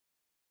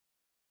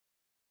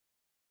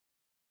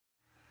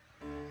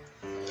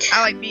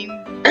I like being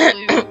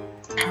blue.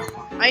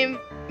 I am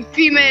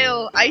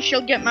female. I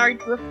shall get married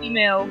to a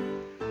female.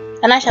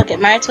 And I shall get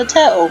married to a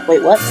turtle.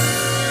 Wait, what?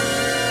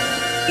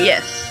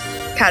 Yes.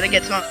 Kata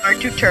gets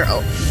married to a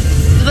turtle.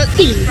 So let's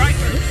see.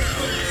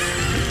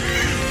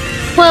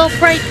 Well,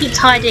 Bray keeps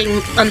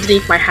hiding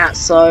underneath my hat,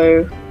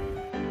 so...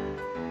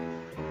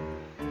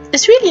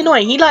 It's really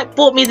annoying. He, like,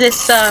 bought me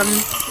this,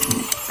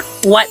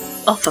 white...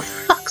 Oh, for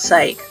fuck's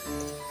sake.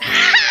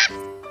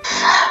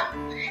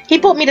 He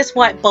bought me this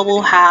white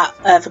bubble hat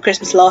for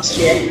Christmas last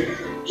year.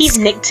 He's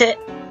nicked it.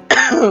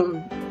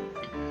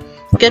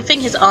 Good thing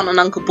his aunt and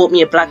uncle bought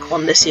me a black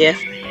one this year.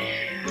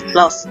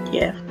 Last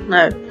year.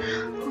 No.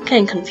 I'm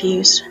getting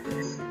confused.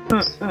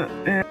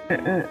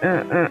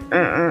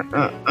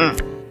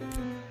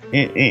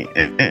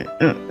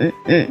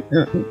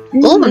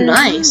 Oh,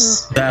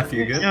 nice. Steph,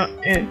 you good?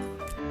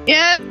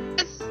 Yes.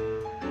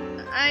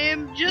 I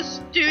am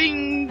just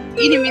doing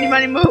eeny meeny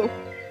miny mo.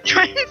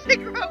 Trying to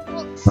figure out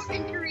what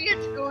fucking career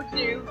to go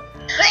to.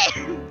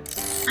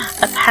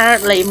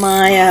 Apparently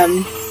my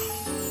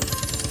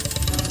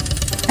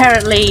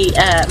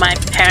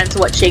parents are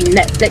watching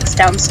Netflix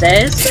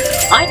downstairs.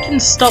 I can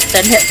stop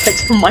their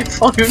Netflix from my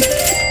phone.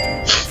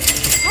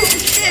 Oh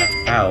shit!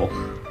 Ow.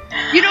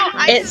 You know,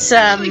 I It's,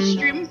 can actually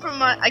stream from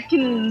my. I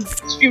can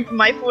stream from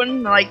my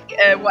phone, like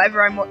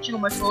whatever I'm watching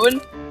on my phone,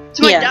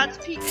 to my dad's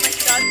TV.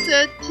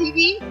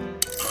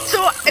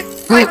 So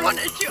if I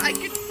wanted to, I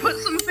could put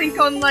something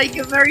on, like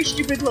a very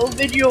stupid little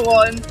video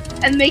on,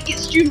 and make it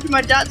stream to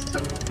my dad's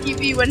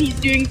TV when he's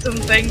doing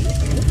something.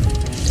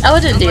 I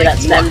wouldn't do that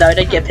to them though,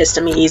 they'd get pissed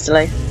at me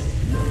easily.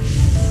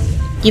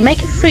 You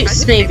make a fruit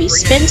smoothie,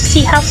 spin to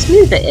see how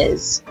smooth it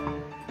is.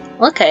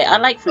 Okay, I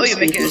like fruit smoothies. Oh, you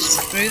make a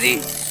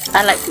smoothie?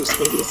 I like fruit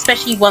smoothies,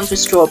 especially ones with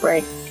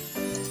strawberry.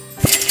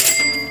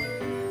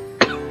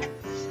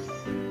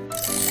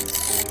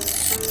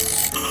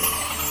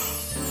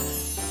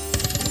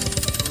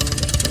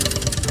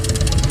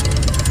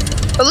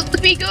 Oh, look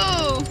at me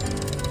go!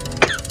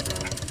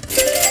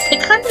 It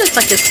kind of looks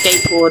like a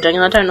skateboarding,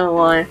 and I don't know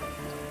why.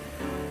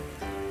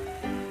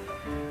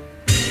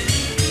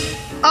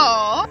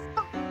 Aww.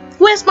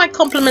 Where's my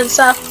compliment,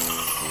 Saf?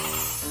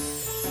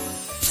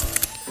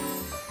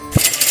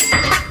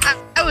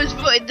 I was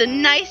voted the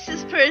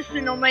nicest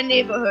person on my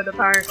neighborhood,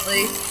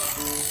 apparently.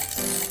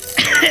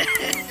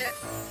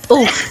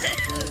 Oof.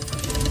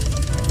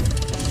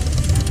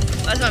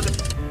 That's not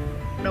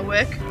gonna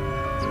work.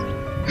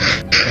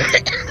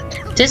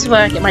 This is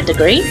where I get my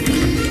degree.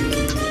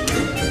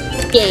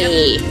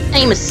 Yay!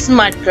 I'm a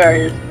smart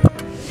girl.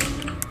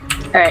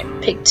 Alright,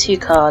 pick 2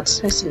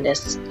 cards. Listen to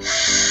this.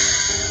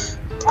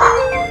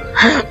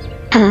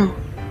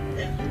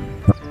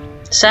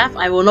 Saf,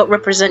 I will not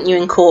represent you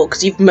in court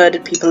because you've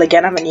murdered people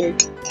again, haven't you?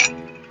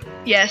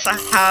 Yes, I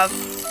have.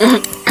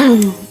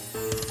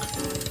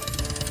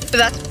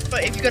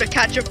 But if you gotta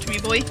catch up to me,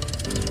 boy.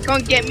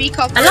 Can't get me,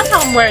 copper. I love how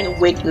I'm wearing a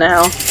wig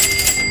now.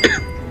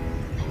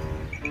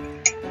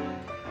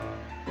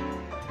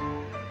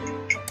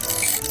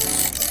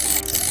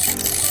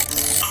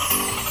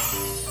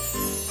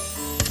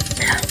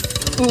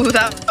 Ooh,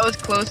 that was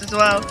close as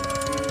well.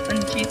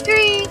 1, 2,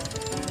 3.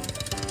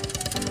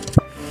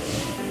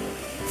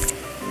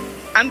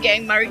 I'm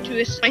getting married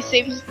to my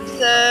same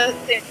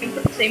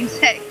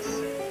sex.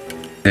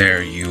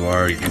 There you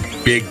are, you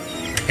big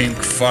pink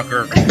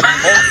fucker.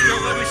 Oh,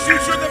 let me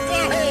shoot you in the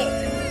butthole!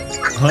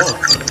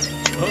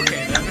 Oh.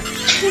 Okay then.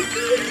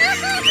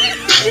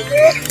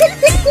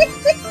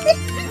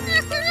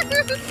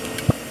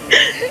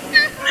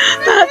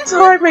 That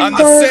timing, I'm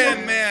the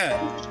Sandman.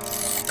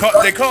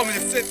 They call me the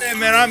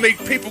Sandman. I make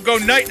people go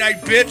night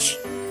night, bitch.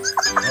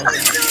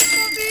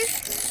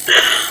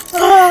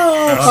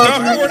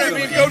 Stop recording at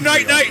me and go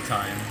night night.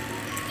 My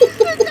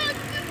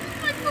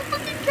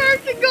fucking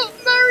character got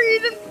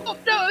married and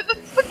popped out of the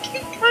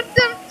fucking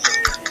goddamn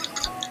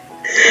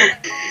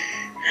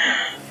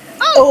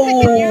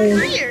Oh, your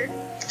career.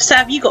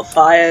 Sav, you got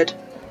fired.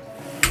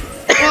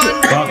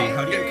 Bobby,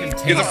 how do you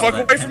contain Get the fuck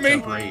away from me?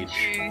 1,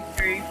 2,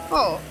 3,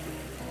 4.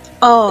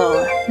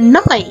 Oh,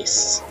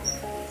 nice.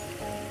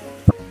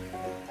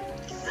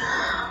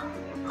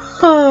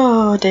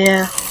 Oh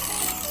dear.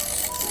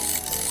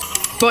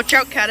 Watch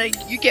out, Kata.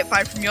 You get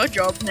fired from your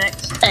job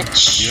next.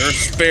 You're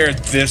spared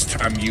this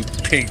time, you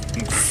pink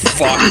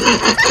fuck.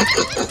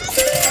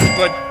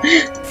 But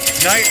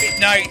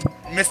night,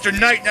 Mr.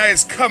 Night Night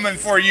is coming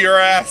for your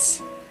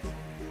ass.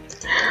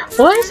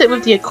 What is it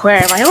with the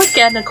aquarium? I always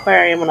get an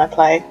aquarium when I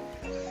play.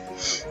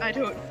 I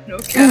don't know,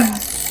 Kata.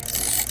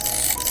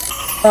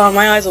 Oh,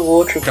 my eyes are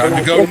watering. Time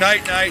to go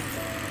night night.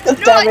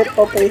 Damn it,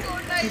 Poppy. Go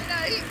night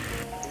night.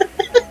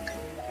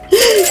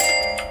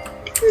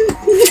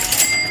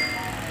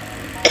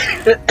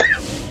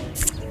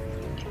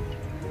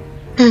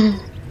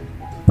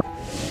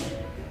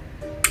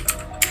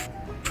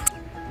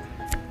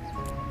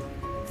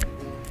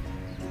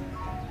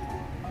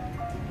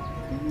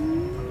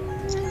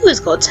 Who's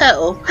got a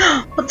turtle?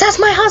 Well, that's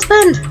my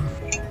husband!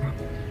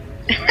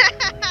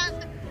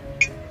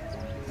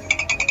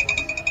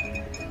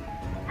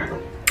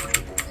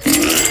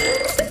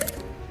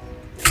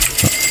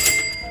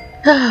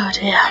 Oh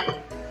dear.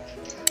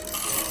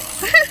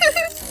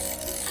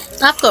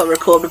 I've got to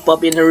record with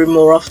Bobby in the room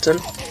more often.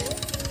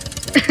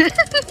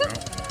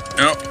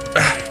 No.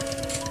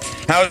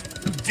 How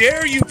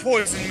dare you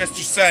poison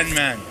Mr.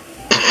 Sandman?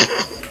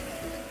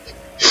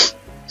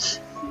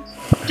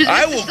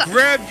 I will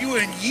grab you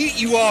and yeet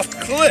you off the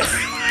cliff.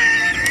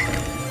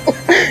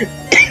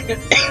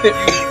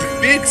 You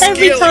big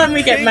Every time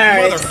we get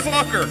married.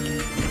 Motherfucker.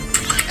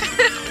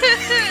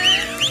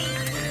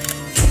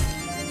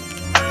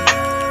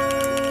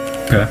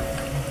 Okay.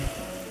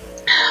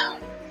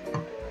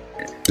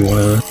 You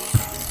wanna?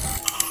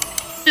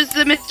 Does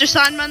the Mr.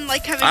 Sandman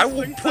like having I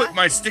will put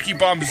my sticky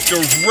bombs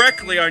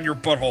directly on your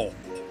butthole.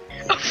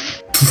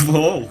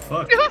 Whoa,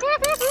 fuck.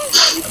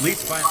 At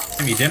least buy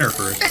me dinner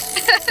first.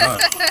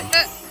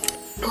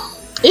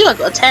 Ooh, I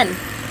got a 10.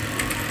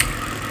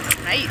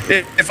 Nice.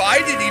 If I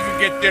didn't even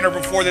get dinner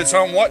before this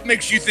home, what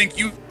makes you think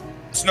you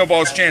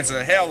Snowball's chance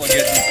of hell of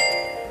getting?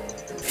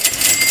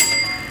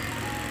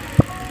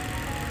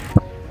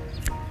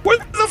 Where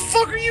the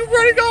fuck are you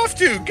running off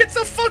to? Get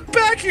the fuck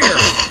back here!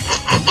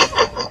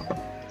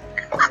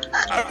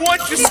 I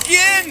want your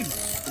skin!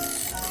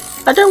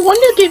 I don't want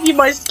to give you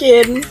my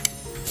skin.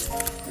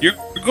 You're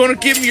gonna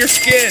give me your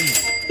skin!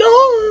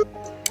 No!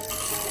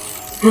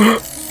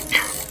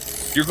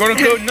 You're gonna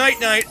go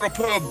night-night, I'll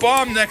put a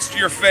bomb next to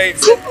your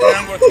face, and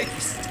I'm gonna take your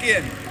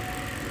skin.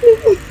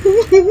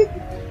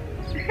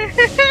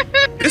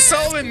 This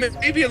Solomon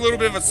may be a little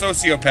bit of a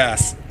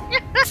sociopath.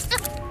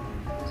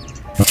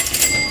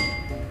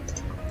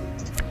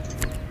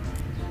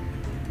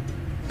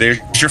 There's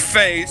your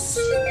face.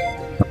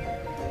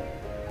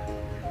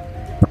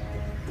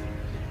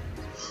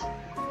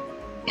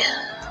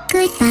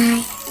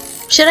 Goodbye.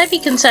 Should I be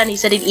concerned he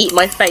said he'd eat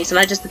my face and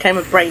I just became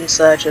a brain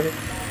surgeon?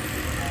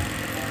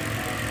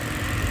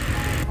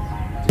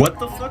 What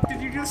the fuck did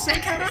you just say,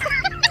 Kata?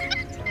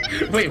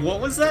 Wait,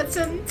 what was that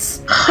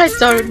sentence? I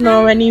don't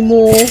know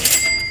anymore.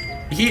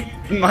 Eat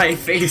my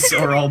face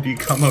or I'll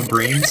become a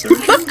brain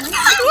surgeon?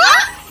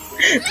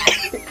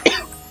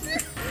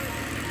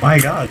 My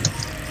god.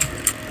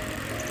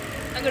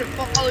 I'm gonna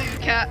follow you,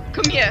 Cat.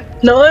 Come here.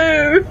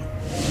 No!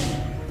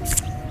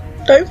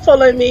 Don't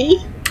follow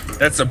me.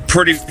 That's a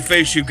pretty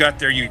face you got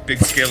there, you big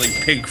scaly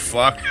pink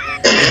fuck.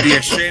 It'd be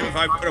a shame if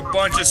I put a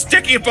bunch of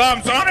sticky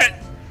bombs on it!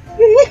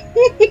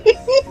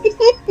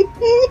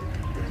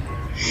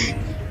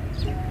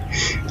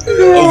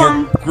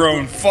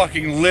 Overgrown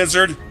fucking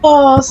lizard.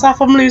 Oh,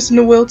 Saf, I'm losing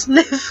the will to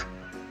live.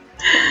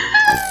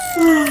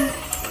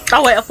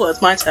 Oh wait, I thought it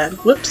was my turn.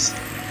 Whoops.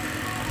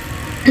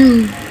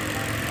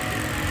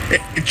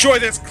 Enjoy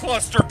this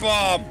cluster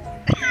bomb!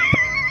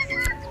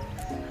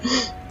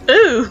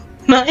 Ooh,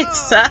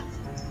 nice, Saf.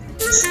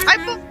 I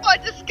put my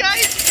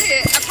disguise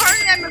here.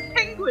 Apparently I'm a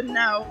penguin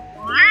now.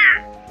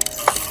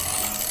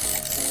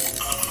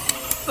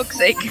 Fuck's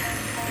sake.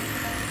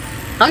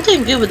 I'm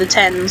doing good with the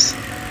 10s.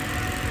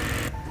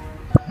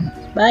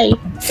 Bye.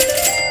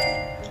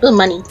 Ooh,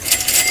 money.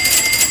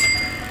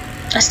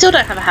 I still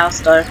don't have a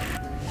house though.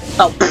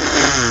 Oh.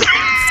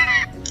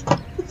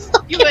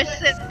 You were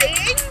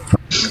sedaying?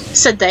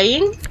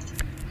 Sedaying?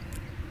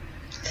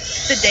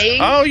 Sedaying?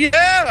 Oh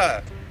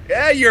yeah!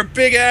 Yeah, you're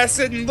big ass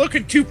and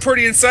looking too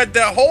pretty inside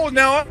that hole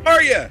now,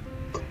 are you?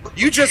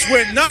 You just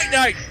went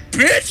night-night,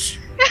 bitch!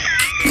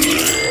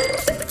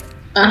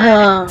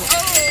 Oh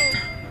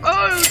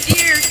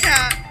dear,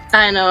 Cat.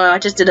 I know, I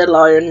just did it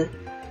alone.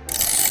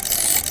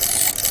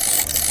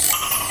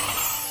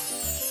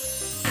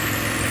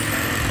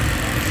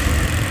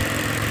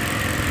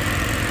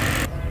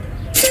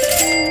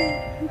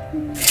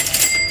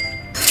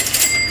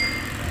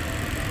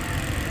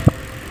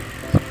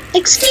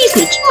 Excuse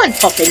me, do you mind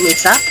popping me,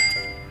 sir?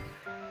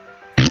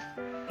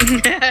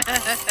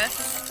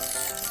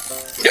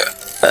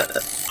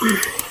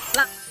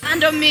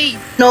 Land on me.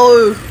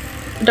 No,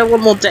 I don't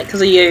want more debt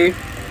because of you.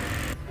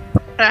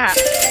 49.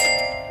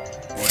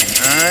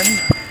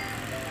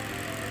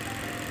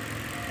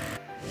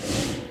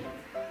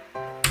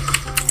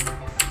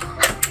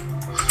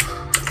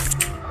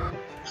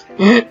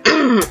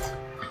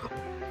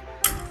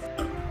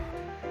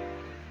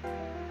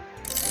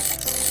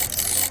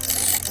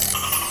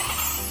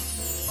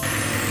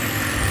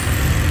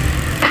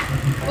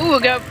 Oh,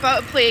 we're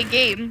about to play a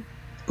game.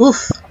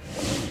 Oof.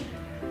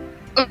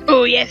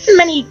 Oh yes.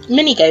 Many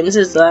mini games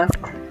is there,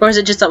 or is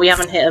it just that we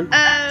haven't hit them?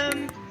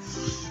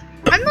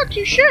 I'm not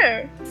too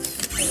sure.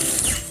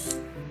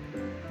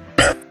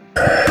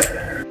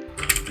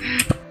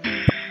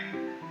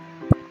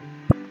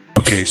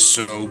 Okay,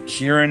 so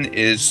Kieran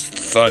is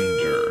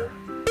Thunder.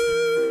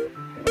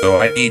 So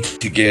I need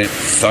to get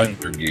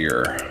Thunder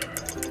gear.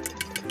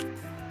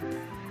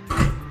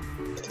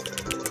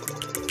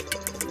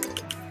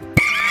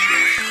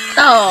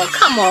 Oh,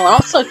 come on, I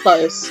was so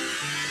close.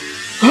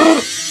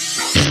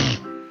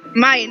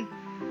 Mine.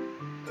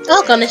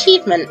 Oh, got an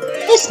achievement.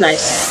 It's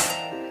nice.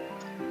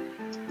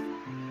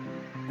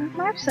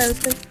 I'm so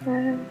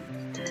good.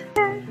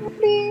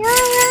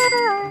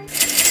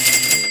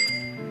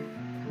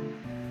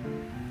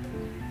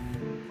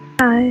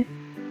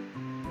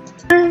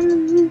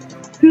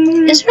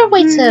 Is there a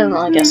way to...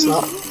 I guess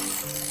not.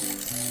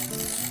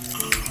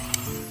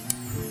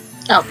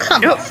 Oh,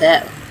 come off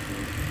it.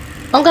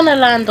 I'm gonna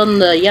land on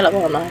the yellow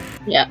one now.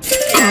 Yeah.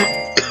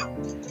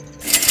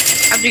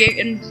 After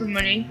getting some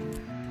money.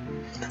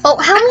 Oh,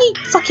 how many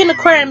fucking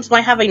aquariums am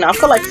I having now? I've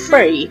got like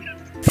 3.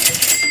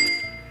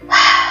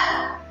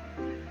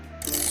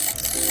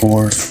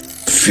 4,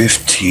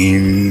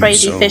 15.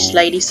 Crazy so, fish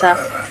lady, sir.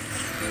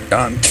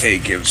 Dante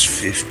gives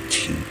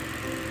 15.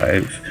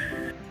 5.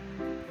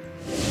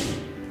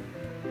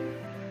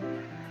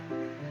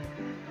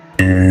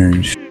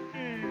 And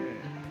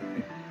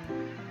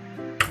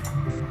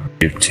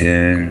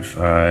 10,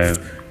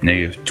 5,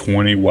 negative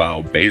 20.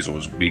 Wow, Basil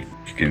is weak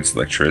against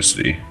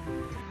electricity.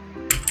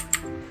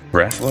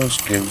 Rathalos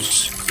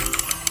gives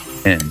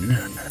 10.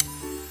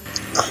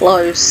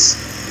 Close.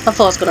 I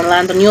thought I was gonna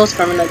land on yours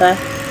for a minute there.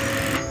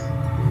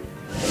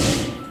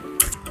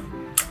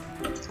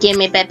 Give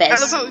me I love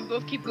bebes. how we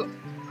both keep going.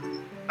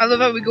 I love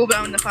how we go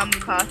down the family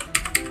path.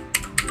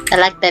 I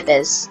like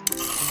bebes.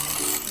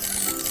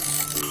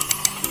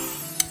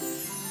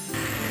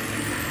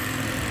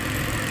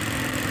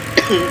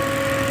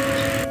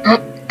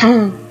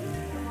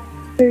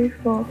 3,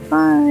 4, 5.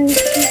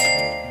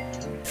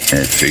 And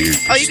I figured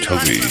Oh, you can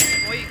Toby. land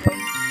before you go.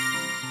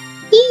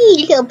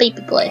 Eee, little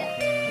baby boy.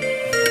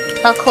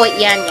 I'll call it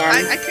Yan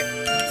Yan. I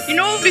could, you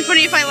know, it would be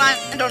funny if I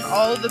land on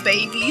all the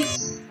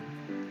babies.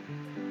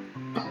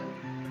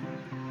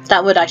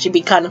 That would actually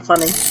be kind of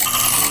funny.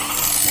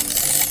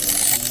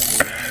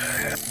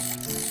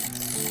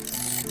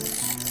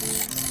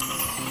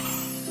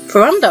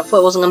 For I thought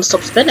it wasn't going to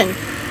stop spinning.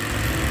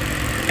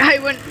 I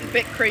went a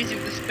bit crazy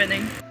with the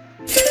spinning.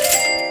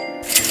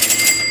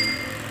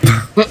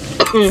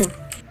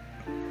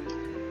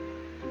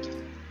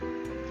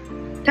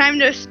 Time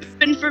to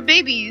spin for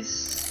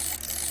babies.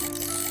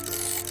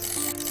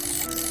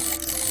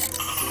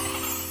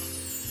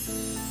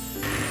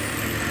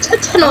 So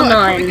 10 or I'm 9?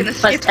 probably gonna That's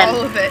skip 10.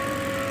 all of it.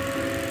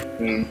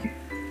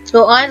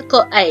 Well, I've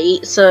got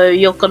 8, so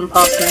you're gonna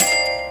pass me.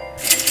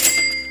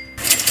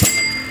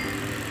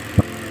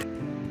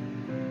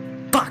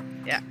 Fuck!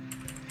 Yeah.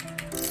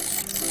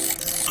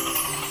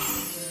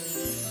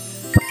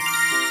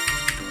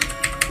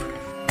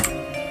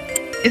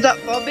 Is that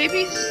 4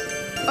 babies?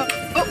 Oh,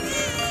 oh.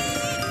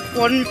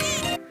 1.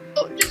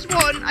 Oh, just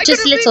 1. I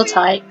Just got a little baby.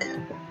 tyke.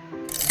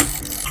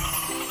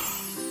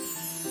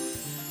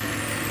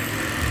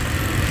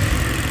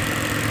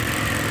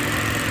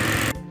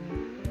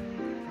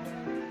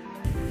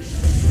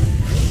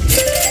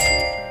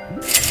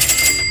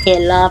 Here,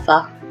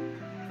 lava.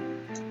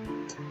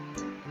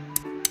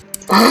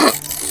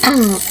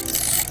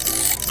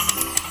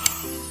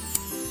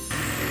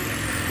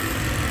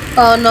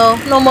 Oh no,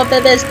 no more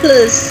bebes,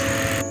 please.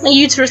 My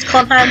uterus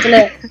can't handle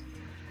it.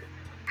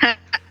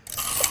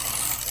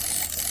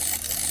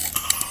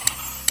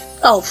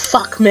 Oh,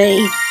 fuck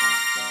me.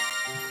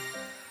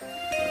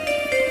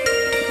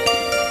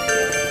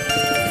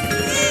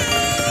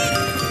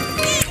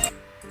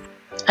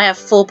 I have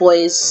 4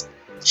 boys.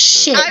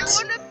 Shit. I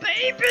want a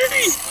baby!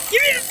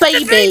 Give me the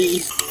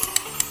Baby.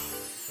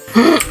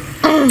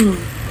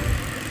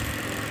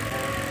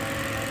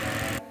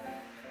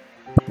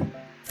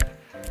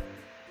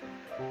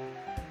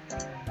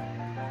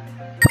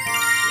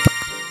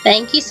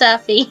 Thank you,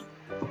 Safi.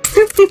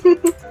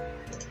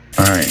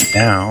 Alright,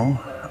 now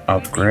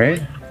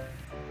upgrade.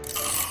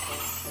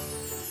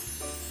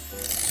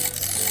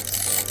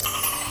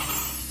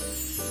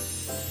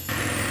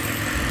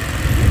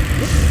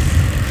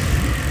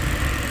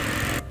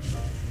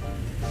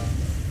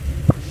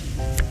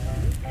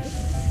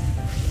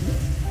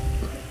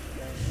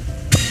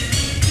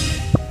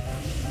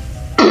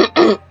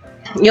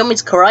 You want me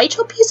to karate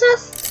chop you,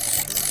 Seth?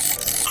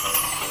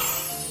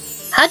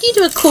 How do you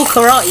do a cool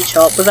karate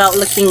chop without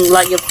looking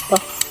like you're...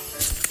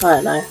 I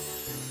don't know.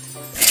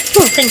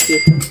 Oh, thank you.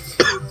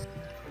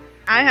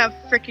 I have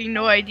freaking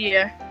no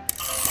idea.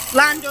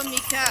 Land on me,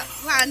 cat.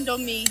 Land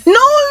on me.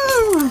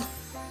 No!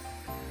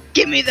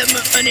 Give me the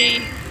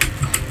money.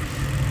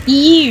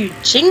 You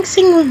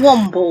jinxing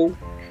womble.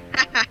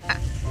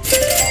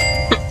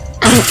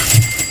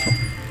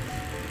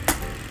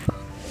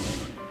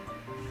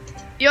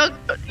 You're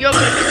gonna be the one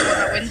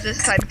that wins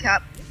this time,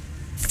 Cap.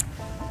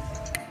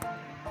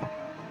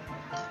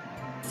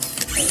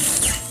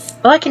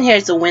 All I can hear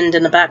is the wind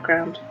in the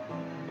background.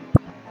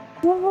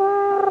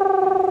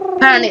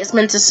 Apparently it's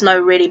meant to snow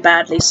really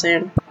badly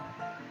soon.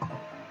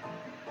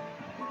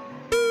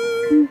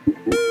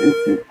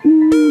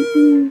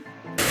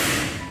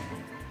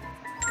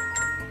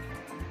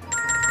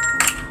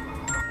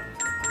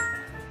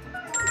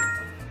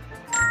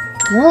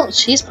 Oh,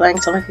 she's playing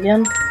something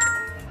again.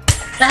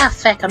 Ah,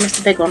 feck, I missed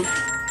a big one.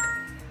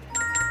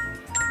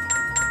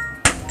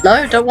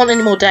 No, don't want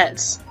any more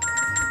debts.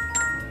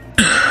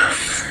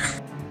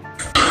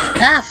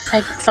 Ah,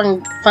 feck,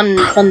 fun,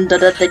 da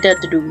da da da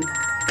do.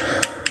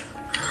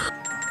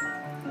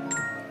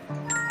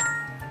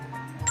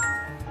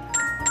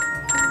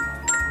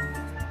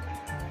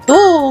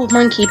 Oh,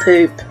 monkey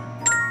poop.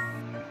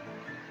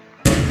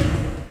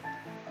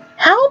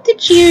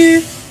 Get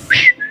you!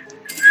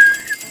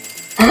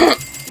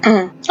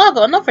 Oh, I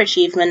got another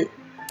achievement.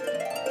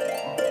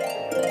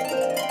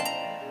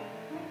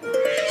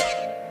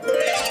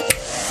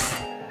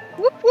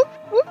 Whoop, whoop,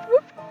 whoop,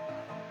 whoop.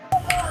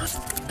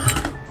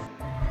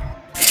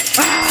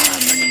 Ah,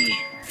 money.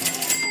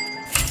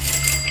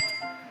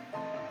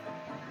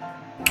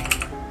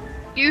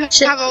 You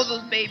have all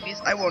those babies.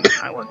 I want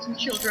some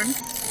children.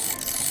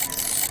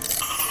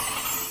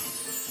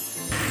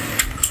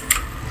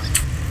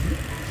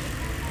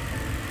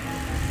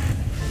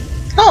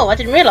 Oh, I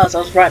didn't realise I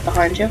was right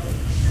behind you.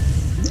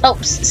 Oh,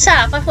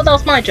 Sav, I thought that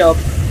was my job.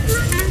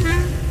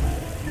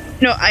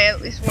 No, I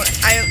at least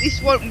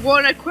want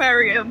one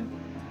aquarium.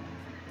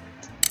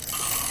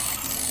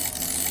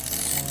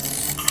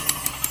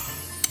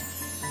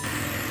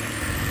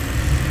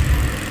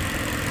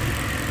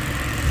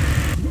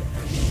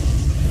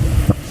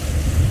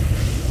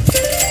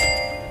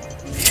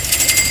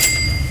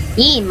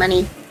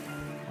 Money.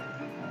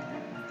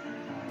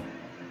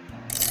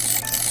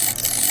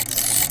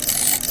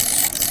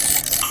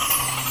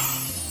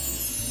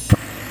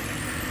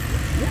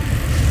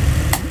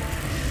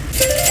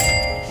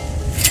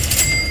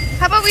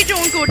 How about we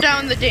don't go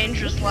down the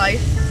dangerous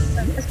life?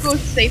 Let's go the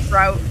safe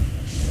route.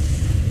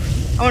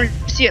 I want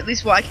to see at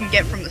least what I can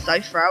get from the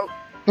safe route.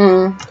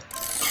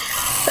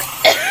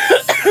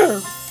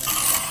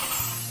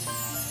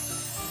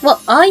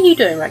 What are you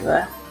doing right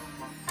there?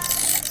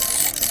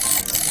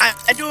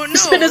 I don't know. The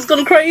spinner's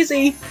gone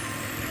crazy.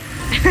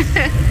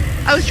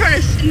 I was trying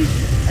to see,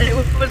 and it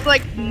was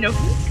like, no.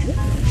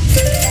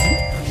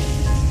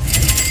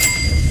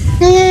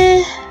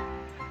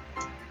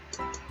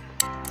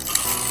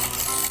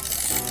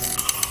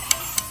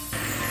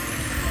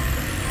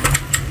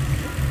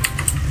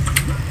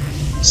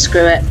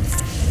 Screw it.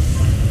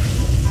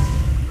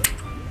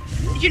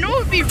 You know what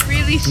would be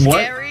really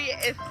scary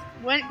if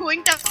when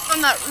going down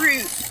on that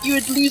route, you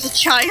would lose a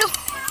child?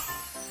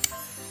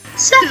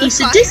 Sappy,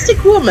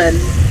 sadistic woman.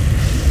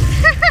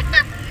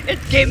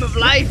 It's game of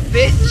life,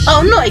 bitch.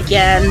 Oh, not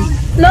again.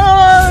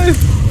 No!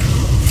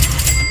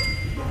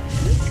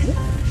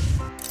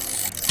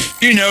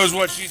 She knows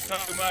what she's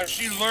talking about.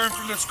 She learned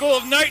from the school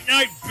of Night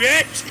Night,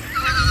 bitch!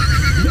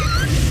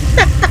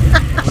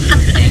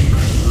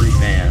 Angry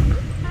man.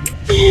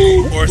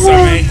 Of course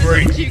I'm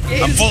angry.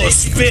 I'm full of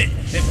spit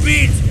and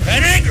beans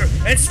and anger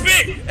and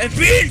spit and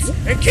beans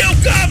and kill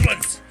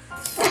goblins!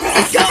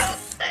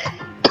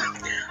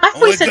 I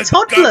thought he said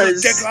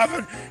toddlers.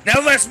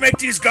 Now let's make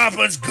these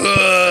goblins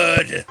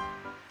good.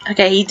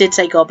 Okay, he did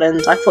say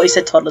goblins. I thought he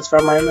said toddlers for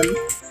a moment.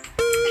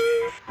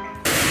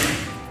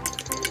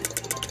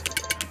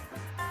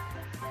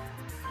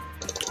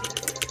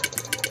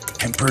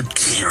 Emperor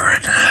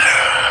Kieran.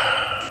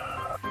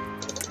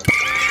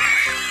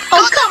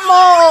 Oh, come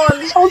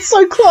on! I was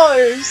so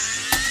close.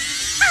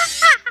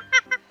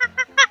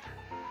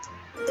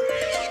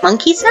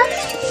 Monkey set?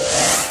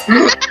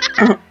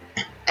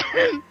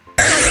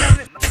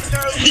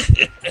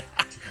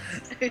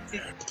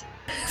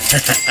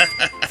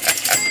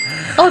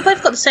 Oh, we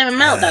both got the same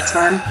amount that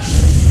time.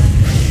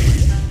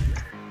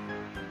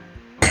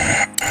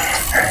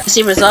 You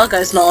see,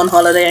 Rosago's not on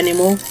holiday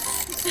anymore.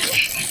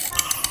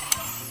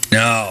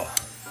 No,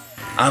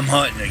 I'm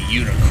hunting a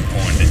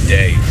unicorn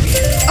today.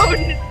 Oh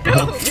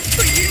no!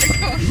 A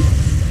unicorn!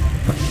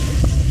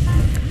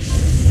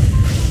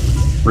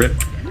 Rip.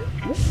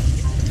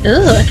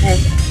 Ooh, okay.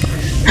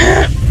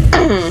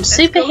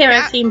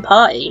 Superhero theme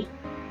party.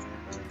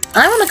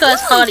 I want to go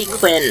as Harley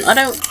Quinn. I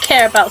don't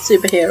care about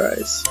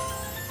superheroes.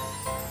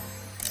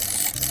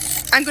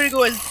 I'm gonna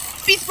go as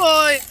Beast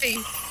Boy!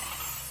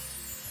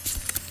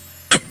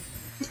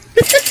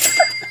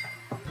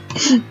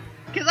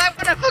 Cause I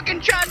wanna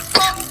fucking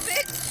transform,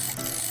 bitch!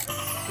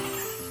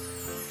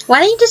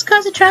 Why don't you just go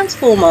as a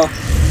Transformer?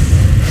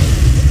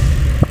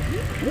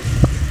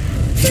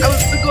 I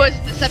would go as a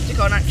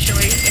Decepticon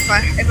actually, if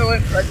I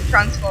went for a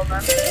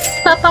Transformer.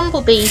 But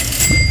Bumblebee.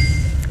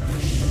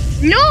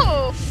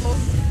 No!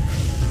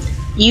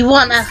 You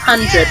want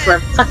 100 for a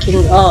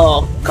fucking...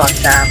 Oh,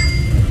 goddamn.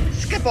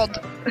 Skibbled.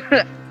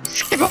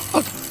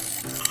 Skibbled.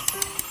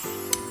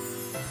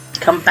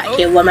 Come back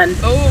here, woman.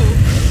 Oh.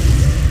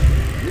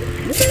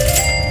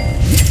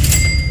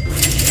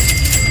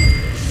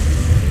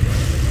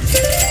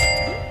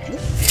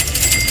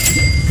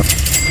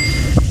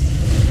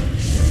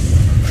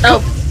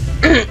 Oh.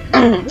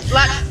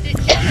 Last ditch.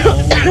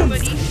 Oh my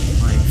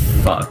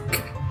fuck.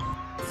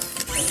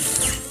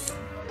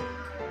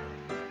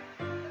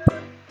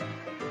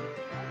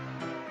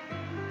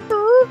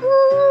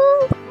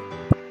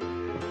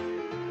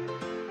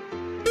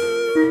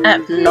 I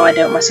have no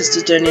idea what my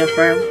sister's doing in the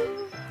room.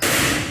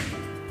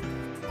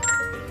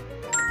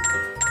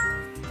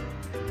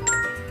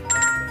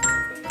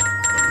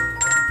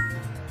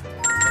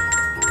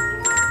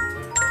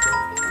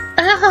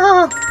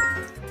 Ah!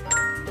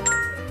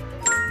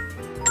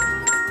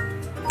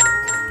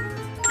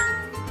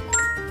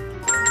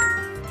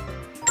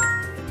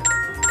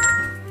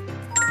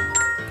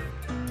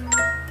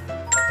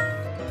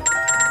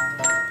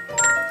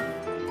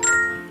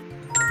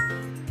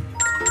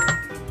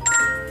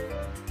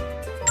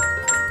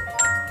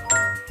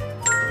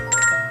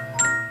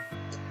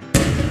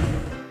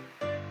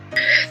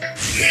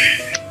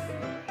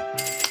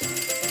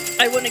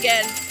 I won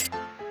again.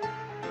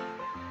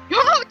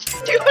 Oh,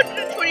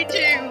 222!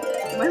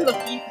 Am I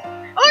lucky?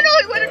 Oh no,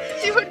 I went up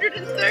to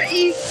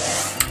 230!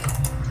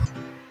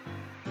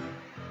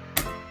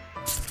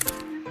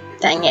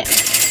 Dang it.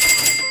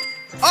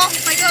 Oh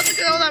my god, look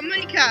at all that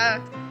money,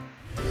 Cat!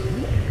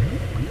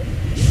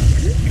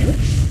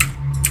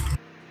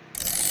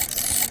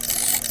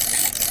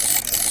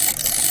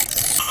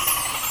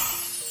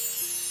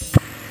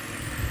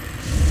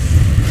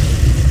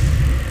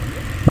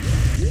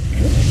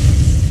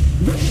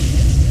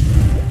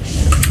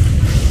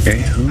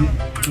 Okay,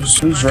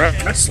 who's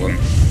wrestling?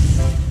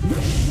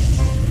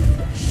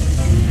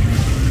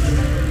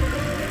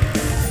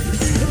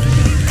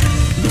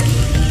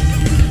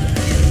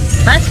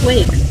 Nice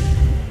wig.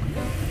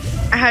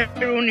 I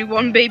had only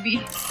one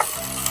baby.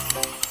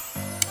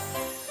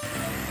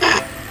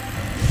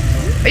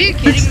 Are you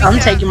kidding me? I'm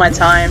taking my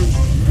time.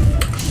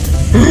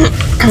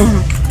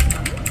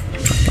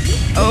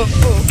 Oh,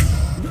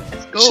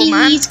 let's go,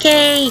 man.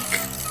 Cheesecake!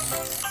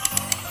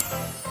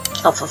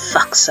 Oh, for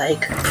fuck's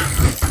sake.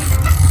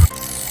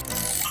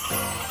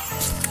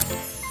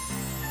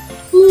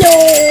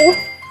 No!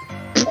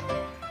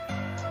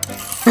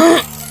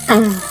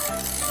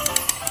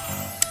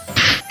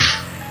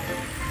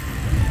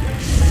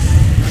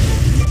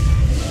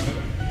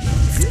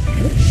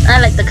 I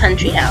like the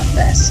country house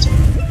best.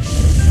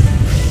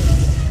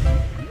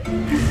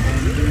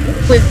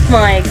 With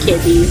my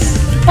kiddies.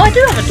 Oh, I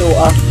do have a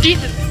daughter.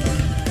 Jesus.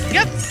 You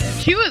have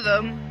 2 of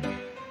them.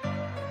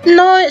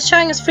 No, it's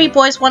showing us 3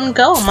 boys, 1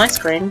 girl on my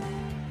screen.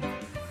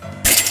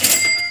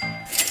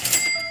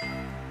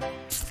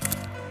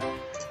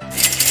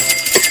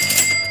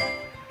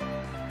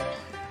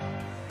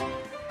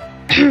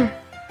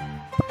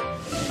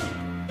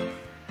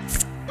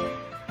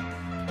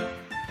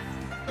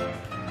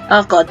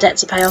 I've got a debt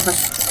to pay off, I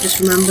just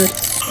remembered.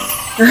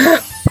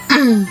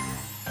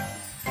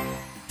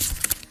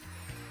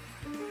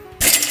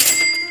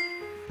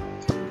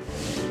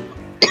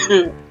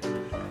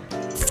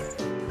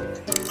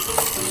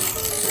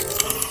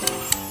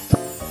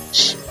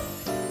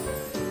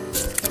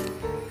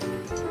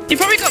 You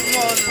probably got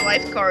more of the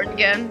life card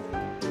again.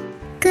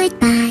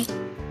 Goodbye.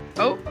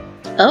 Oh.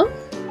 Oh?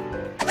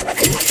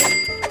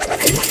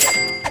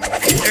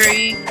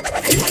 3,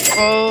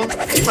 4,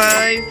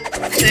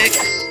 5,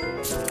 6.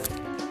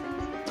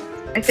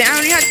 I think I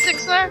only had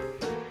 6 there.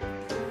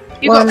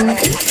 You 1, got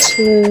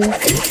 2,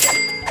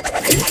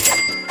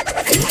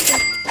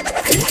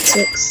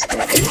 6,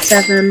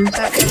 7.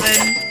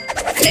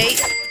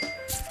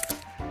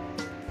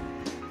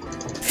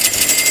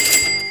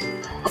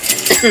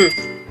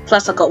 8.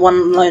 Plus I've got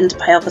 1 loan to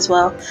pay off as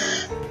well.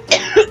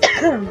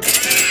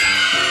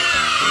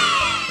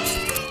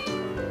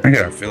 I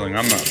got a feeling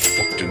I'm not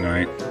booked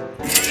tonight.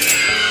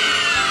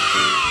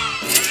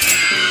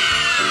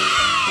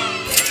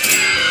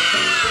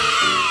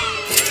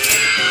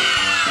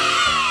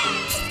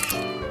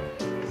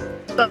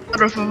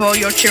 Off of all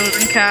your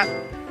children, Cat.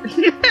 I'm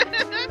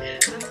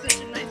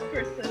such a nice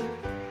person.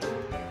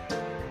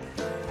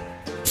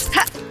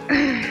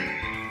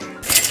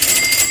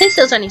 This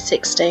was only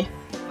 60.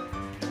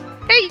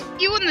 Hey,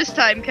 you won this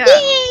time, Cat.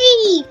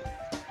 Yay!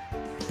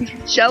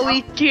 Shall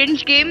we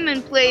change game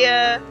and play